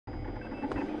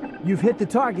You've hit the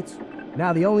targets.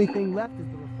 Now the only thing left is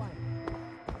the refinery.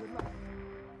 Good luck.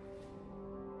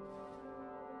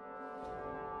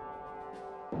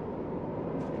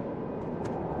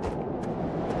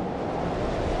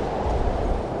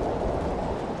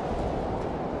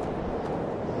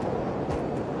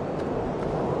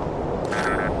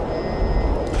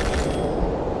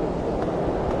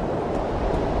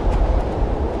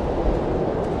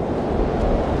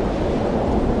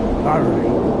 All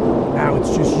right, now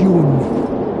it's just you and me.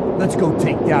 Let's go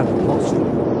take down the poster.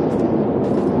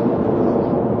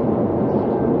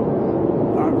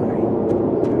 All right,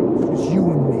 now it's just you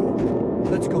and me.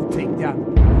 Let's go take down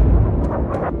the poster.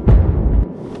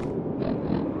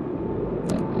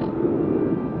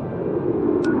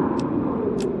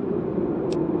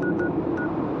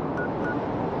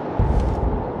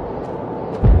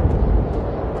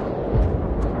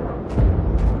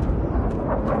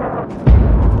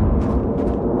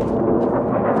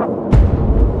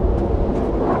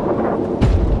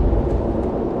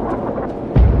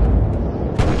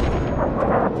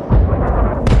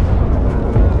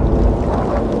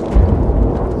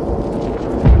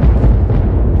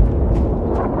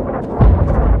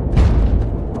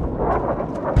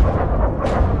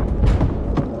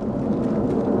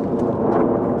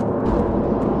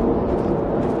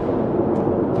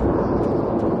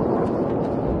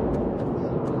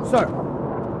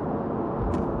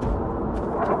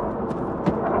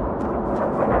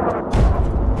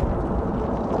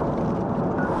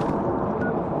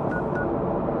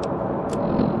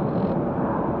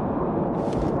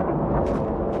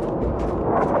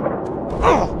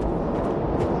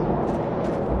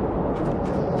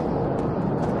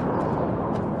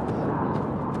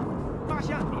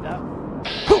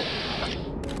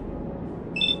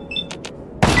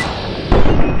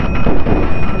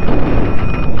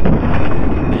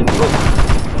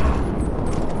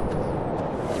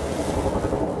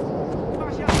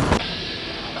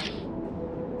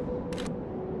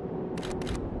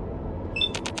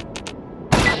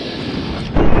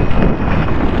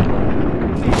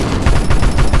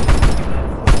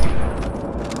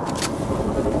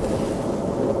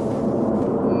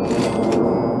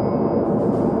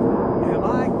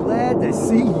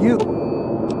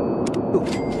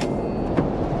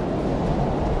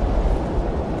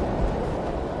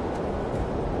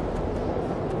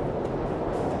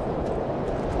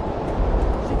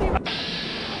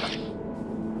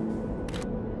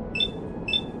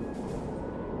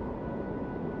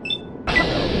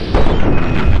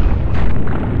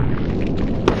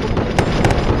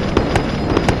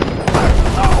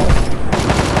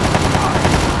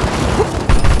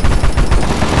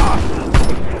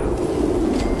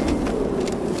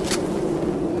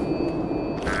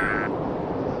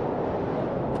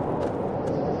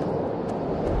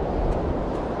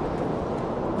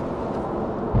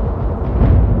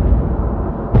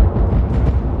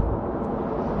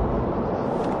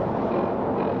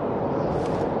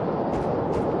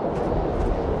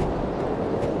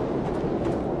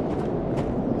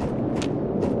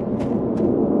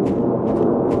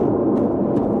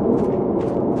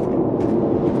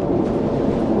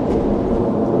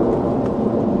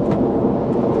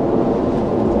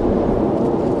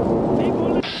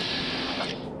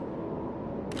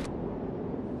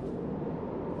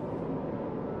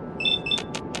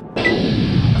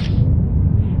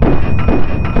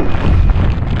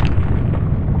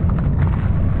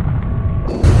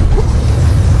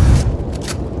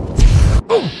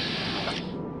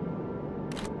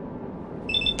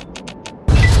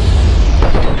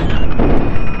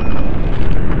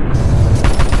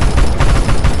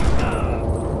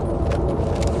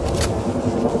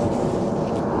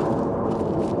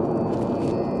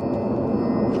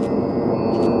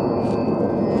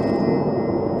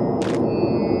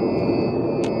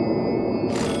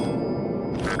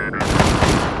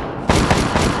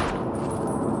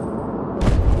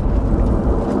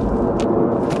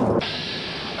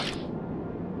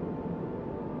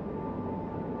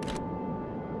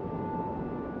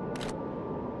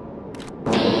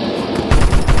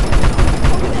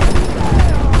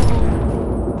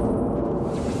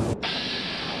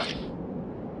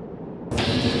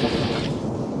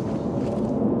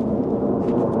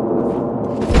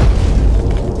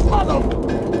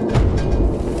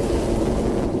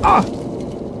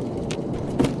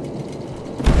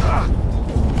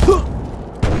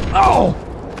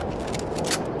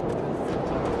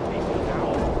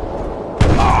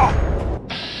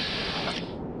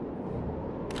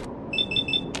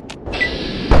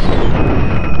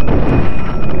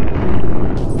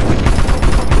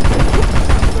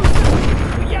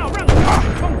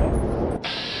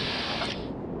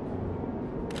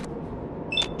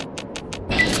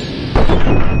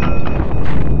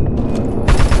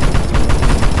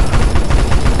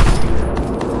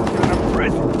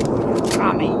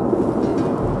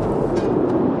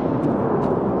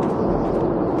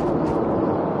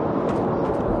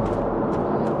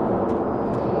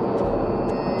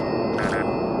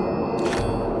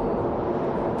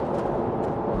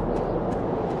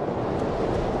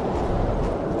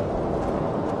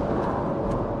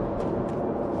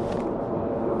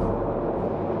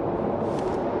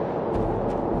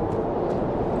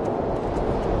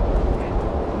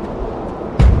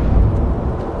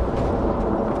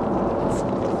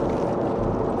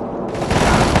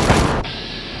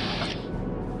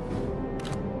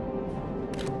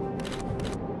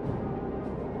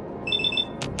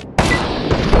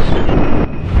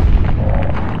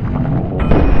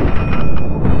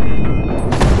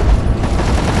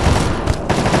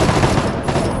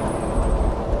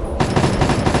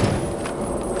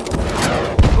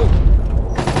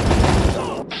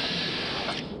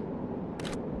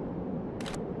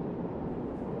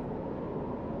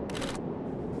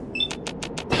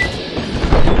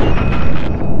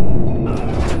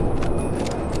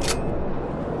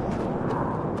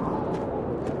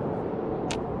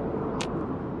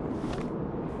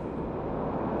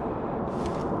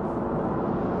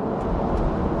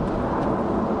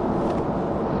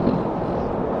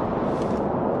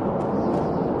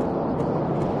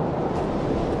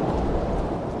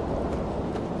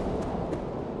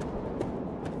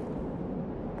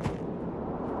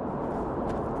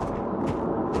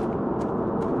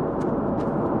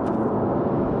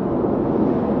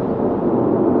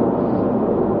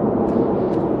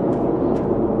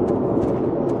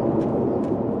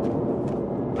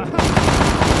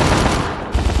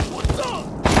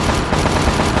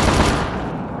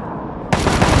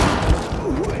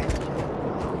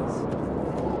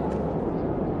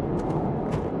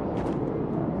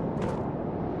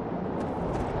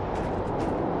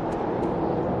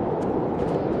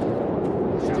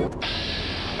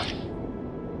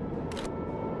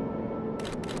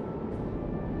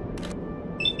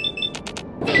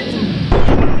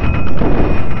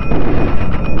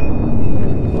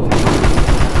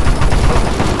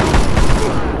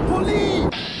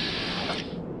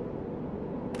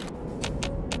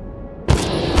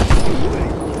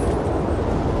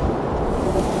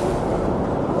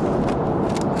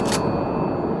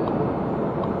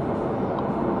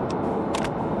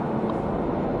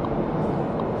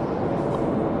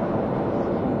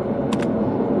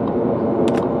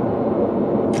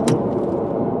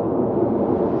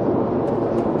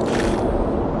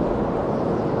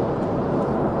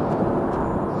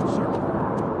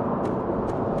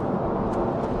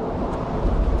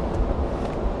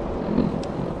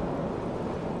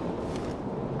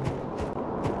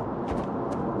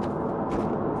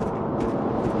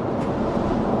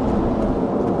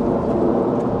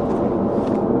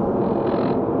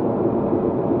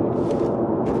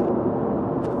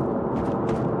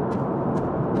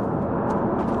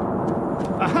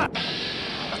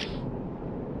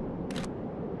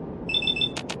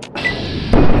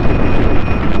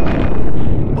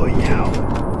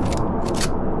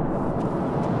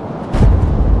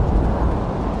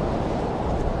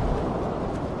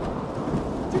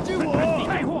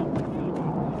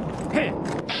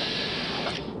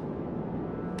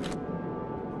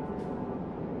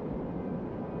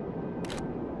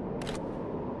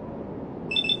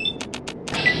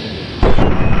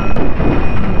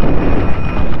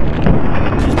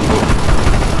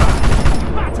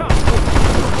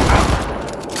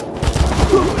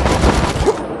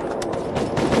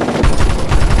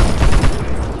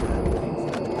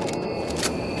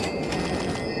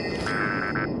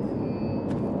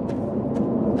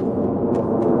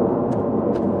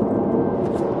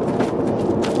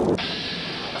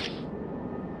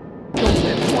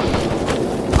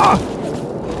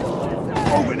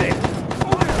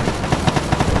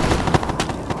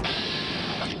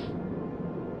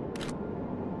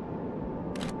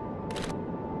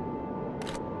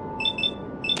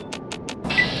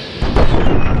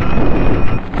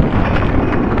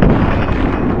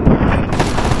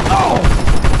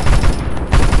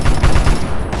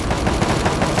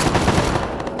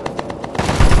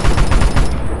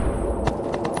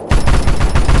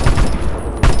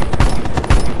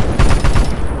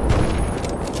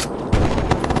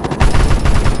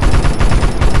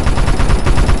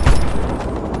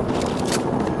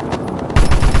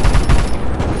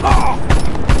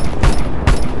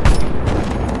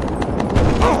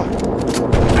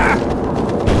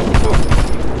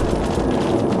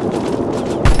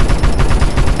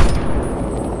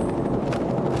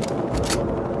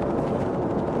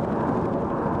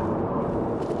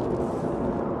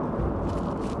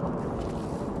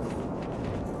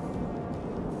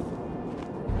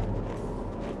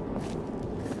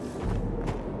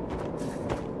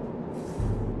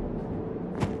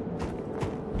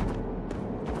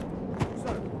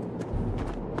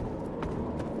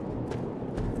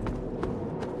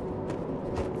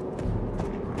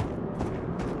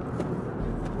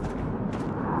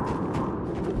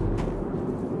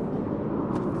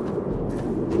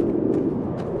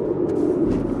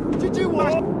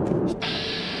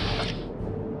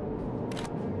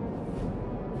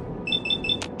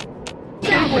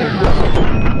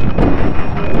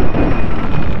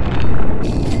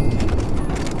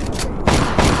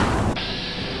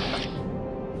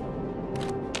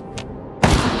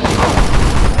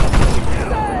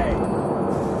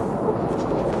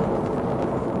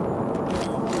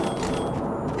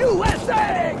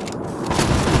 USA!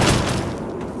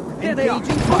 There they are!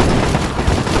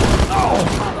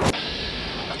 Oh!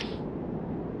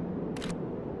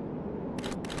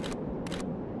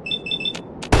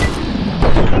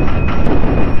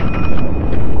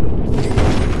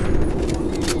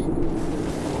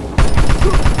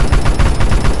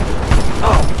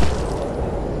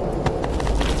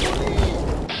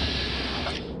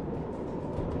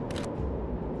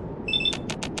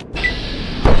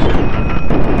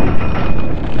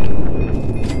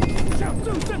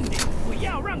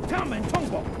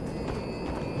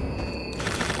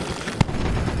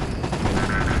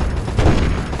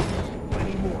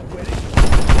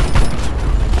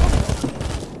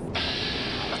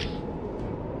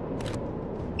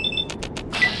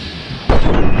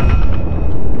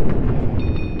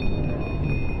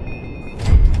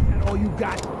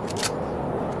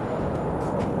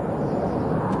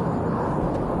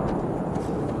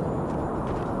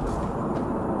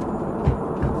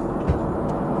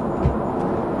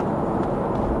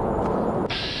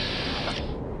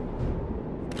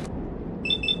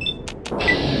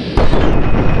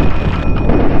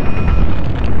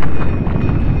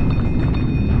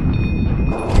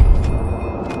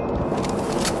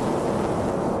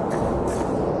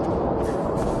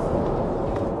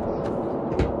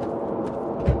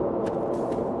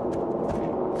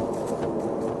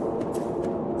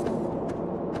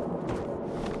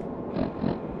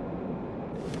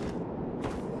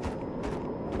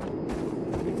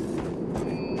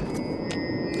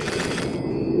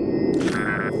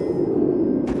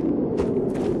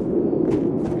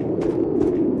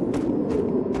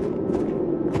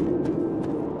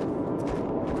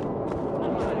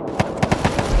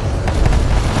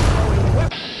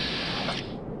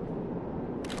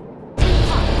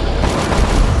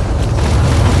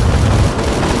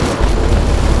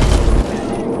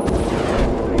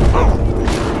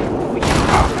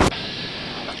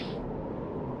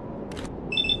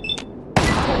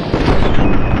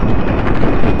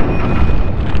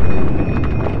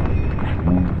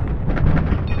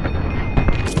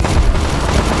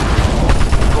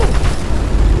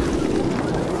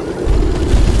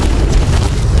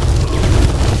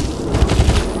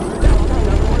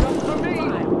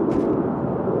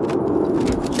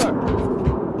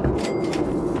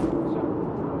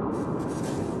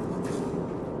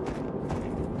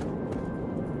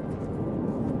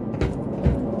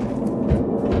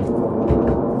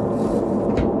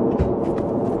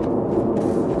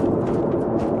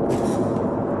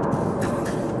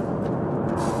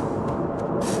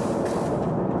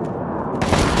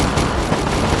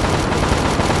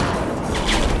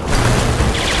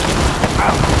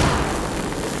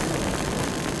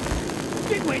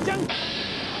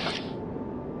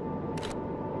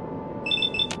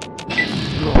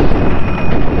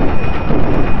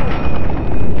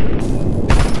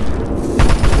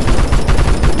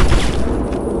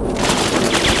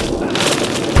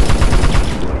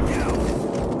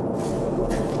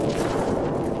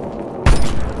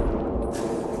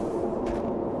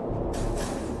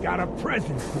 Got a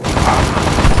present for you.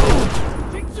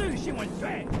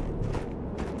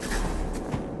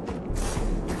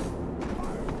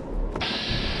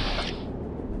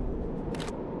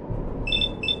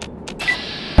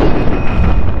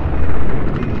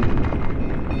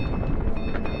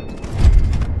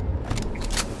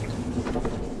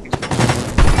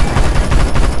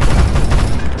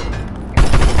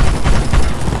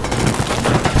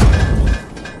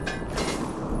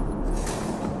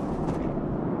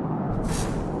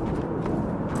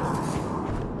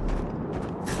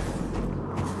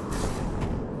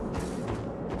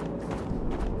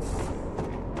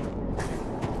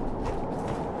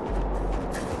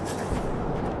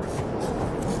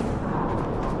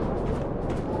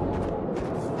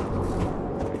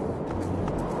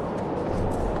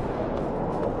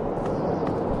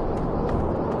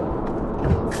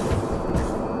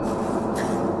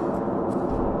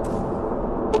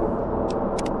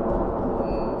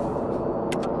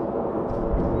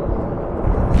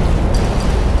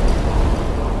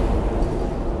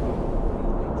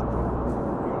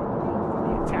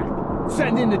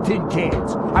 Send in the tin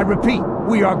cans. I repeat,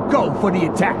 we are go for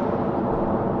the attack.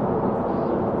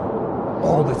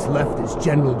 All that's left is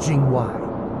General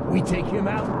Jingwai. We take him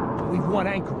out, we've won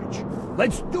Anchorage.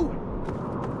 Let's do it!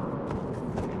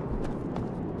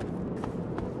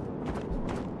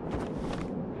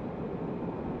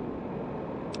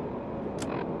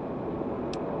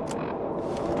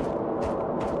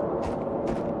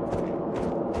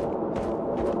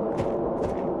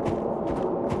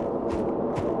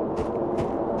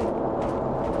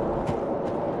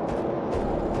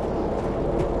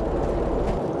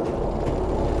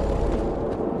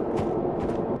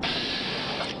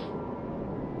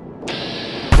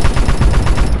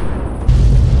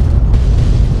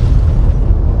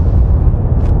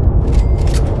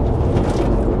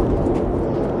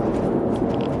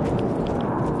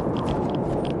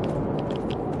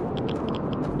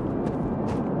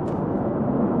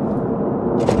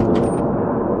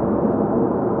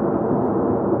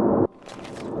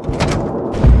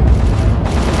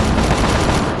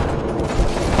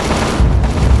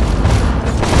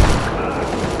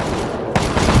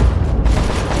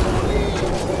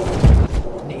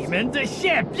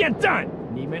 业变蛋，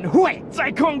你们会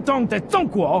在空中的中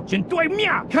国军队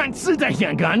面看似的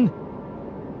眼人，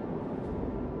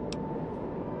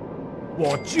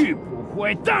我绝不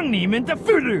会当你们的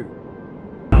俘虏。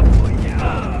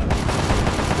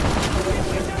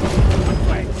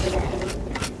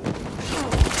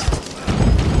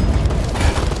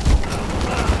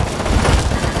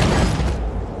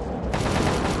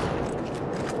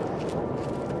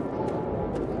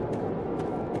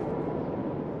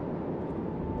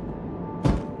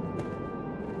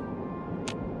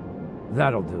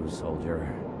That'll do,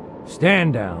 soldier.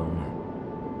 Stand down.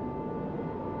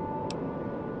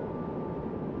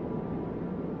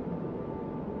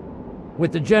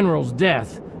 With the General's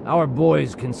death, our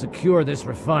boys can secure this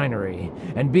refinery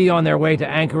and be on their way to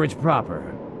Anchorage proper.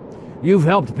 You've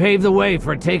helped pave the way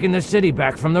for taking the city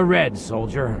back from the Reds,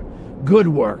 soldier. Good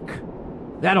work.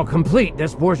 That'll complete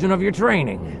this portion of your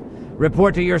training.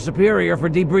 Report to your superior for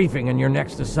debriefing in your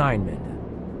next assignment.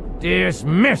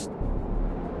 Dismissed!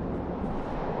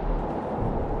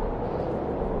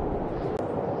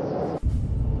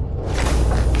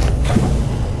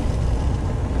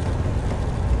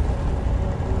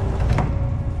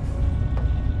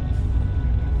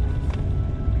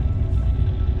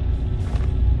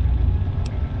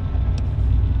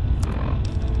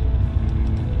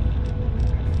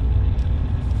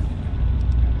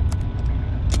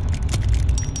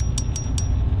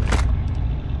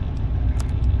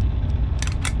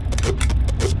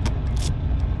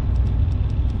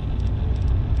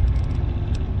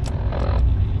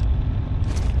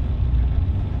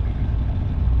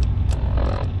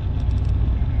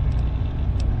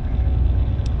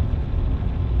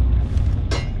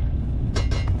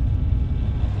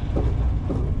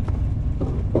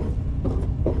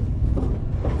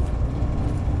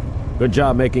 Good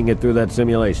job making it through that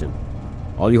simulation.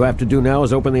 All you have to do now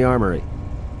is open the armory.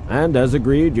 And as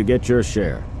agreed, you get your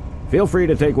share. Feel free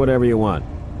to take whatever you want.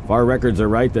 If our records are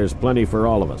right, there's plenty for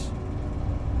all of us.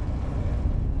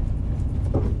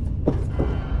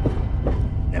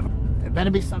 There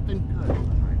better be something good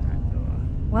behind that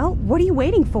door. Well, what are you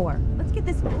waiting for? Let's get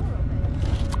this door open.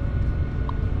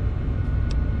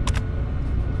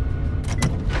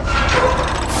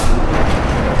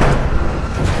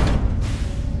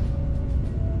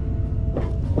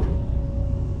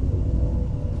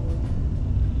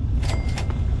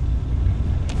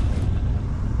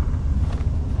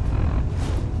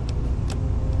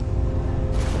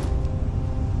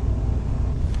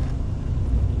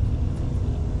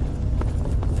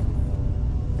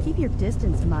 Keep your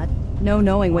distance, Mutt. No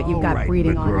knowing what you've got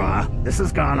breeding on you. This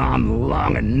has gone on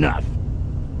long enough.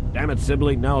 Damn it,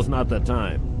 Sibley, now's not the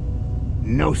time.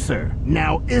 No, sir.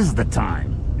 Now is the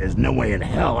time. There's no way in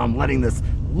hell I'm letting this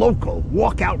local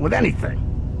walk out with anything.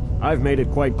 I've made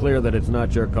it quite clear that it's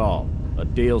not your call. A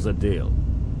deal's a deal.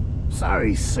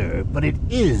 Sorry, sir, but it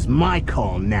is my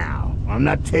call now. I'm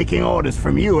not taking orders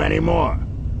from you anymore.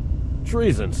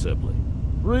 Treason, Sibley.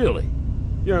 Really?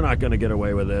 You're not gonna get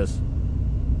away with this.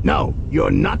 No,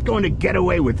 you're not going to get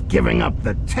away with giving up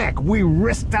the tech we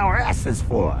risked our asses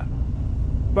for.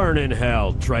 Burn in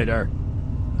hell, traitor.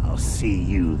 I'll see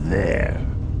you there.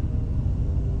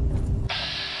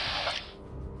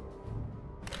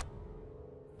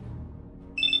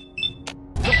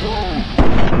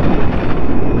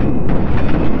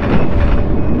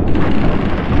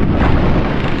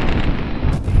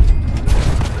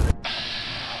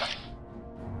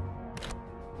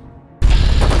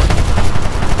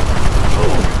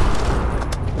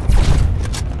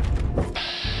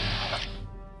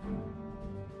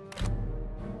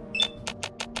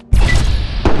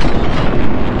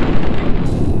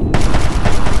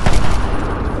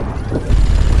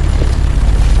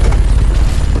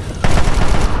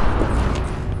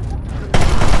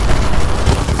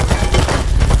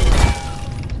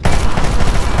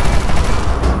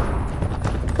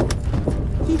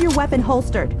 Weapon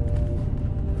holstered.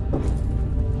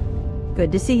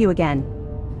 Good to see you again.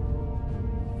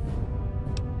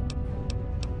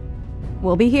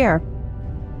 We'll be here.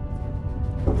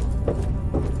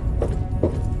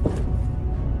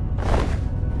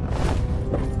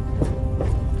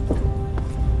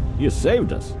 You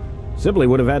saved us. Sibley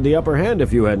would have had the upper hand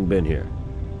if you hadn't been here.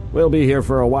 We'll be here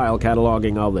for a while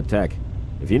cataloging all the tech.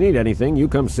 If you need anything, you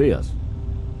come see us.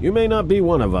 You may not be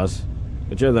one of us,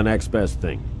 but you're the next best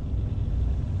thing.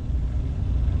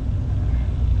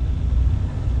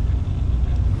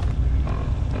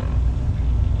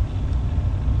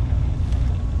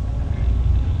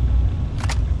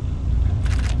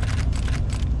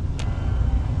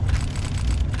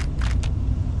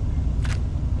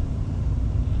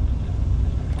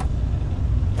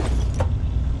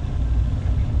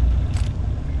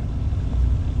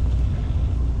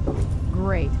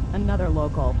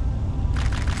 local.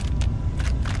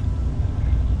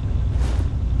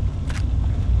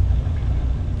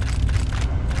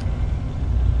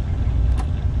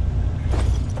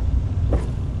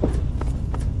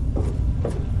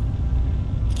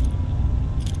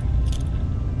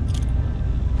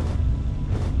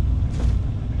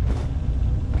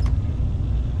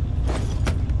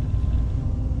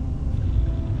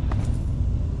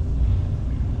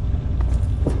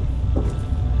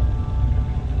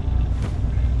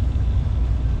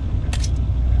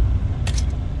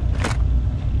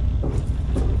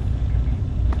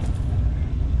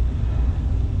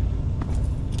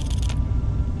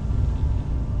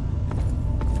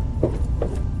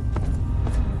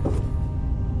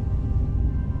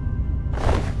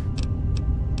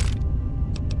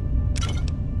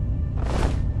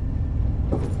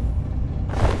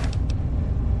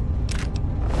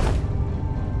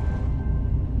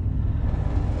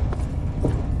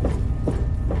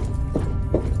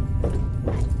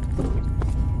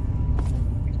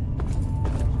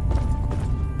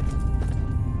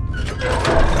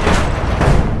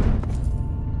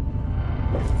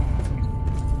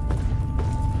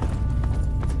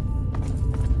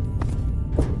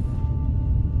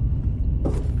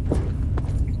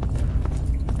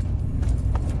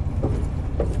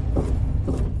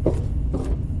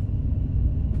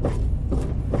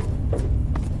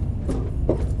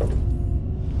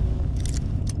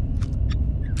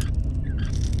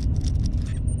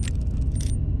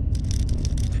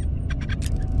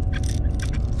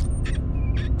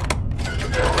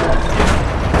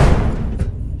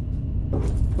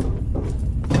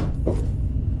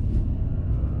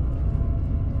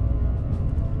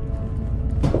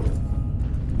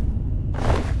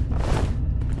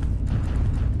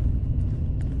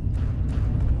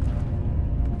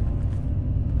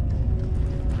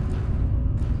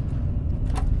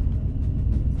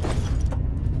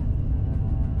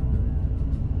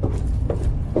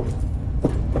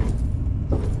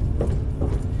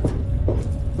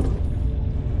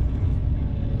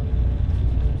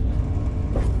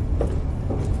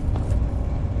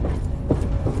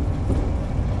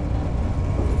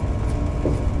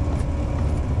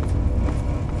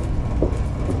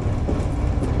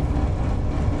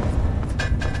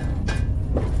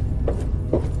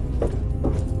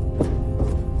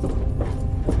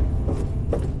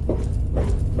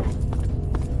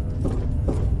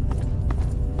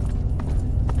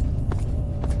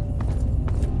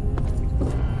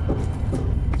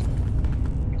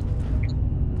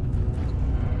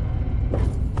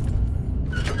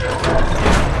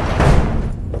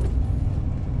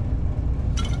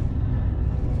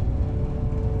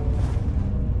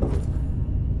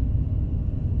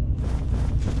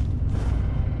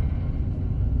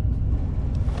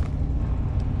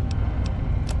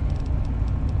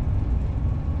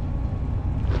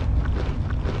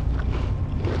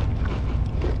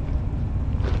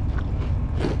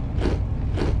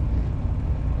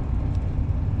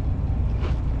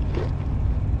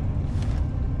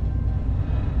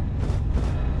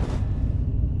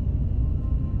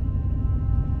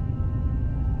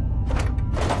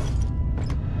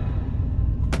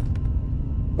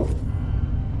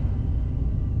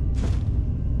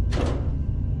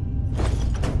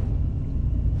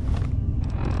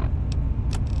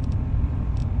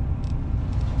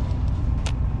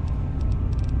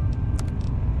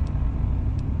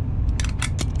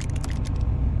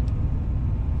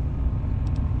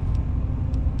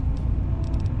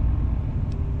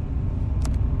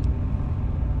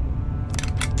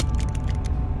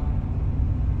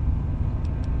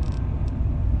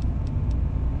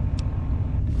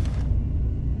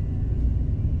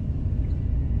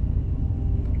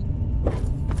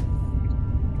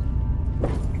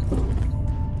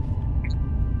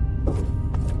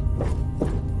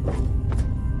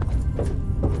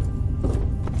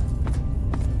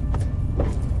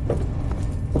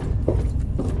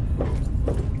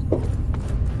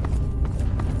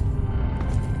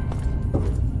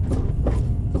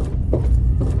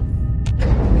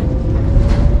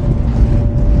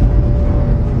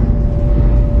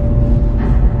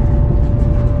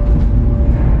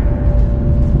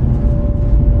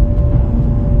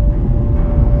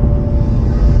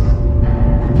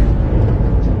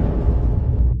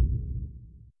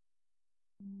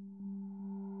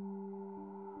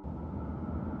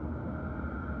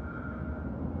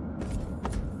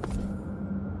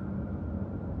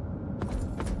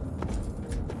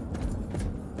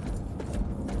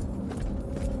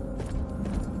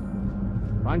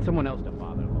 Find someone else to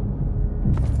bother.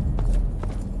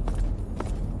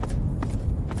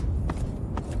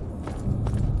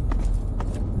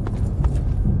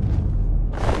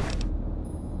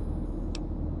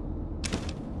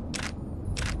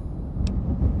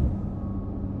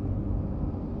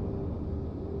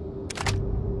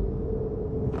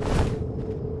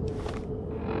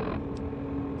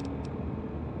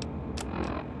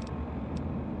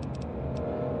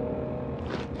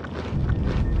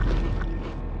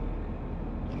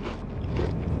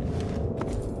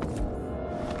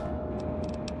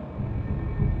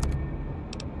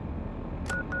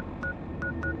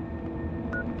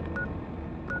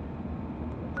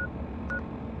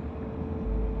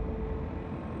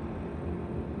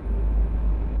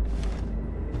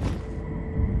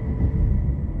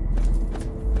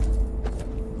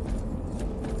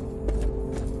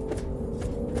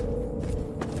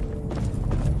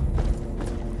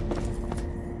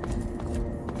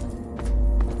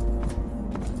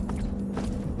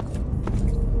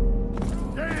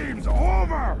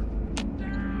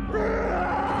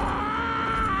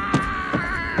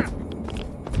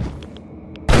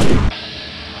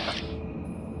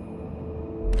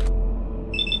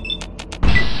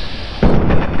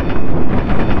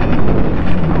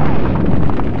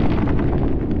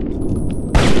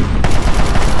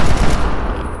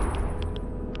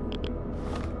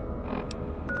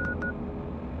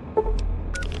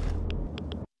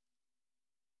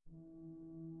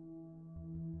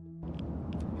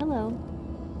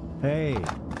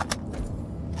 me.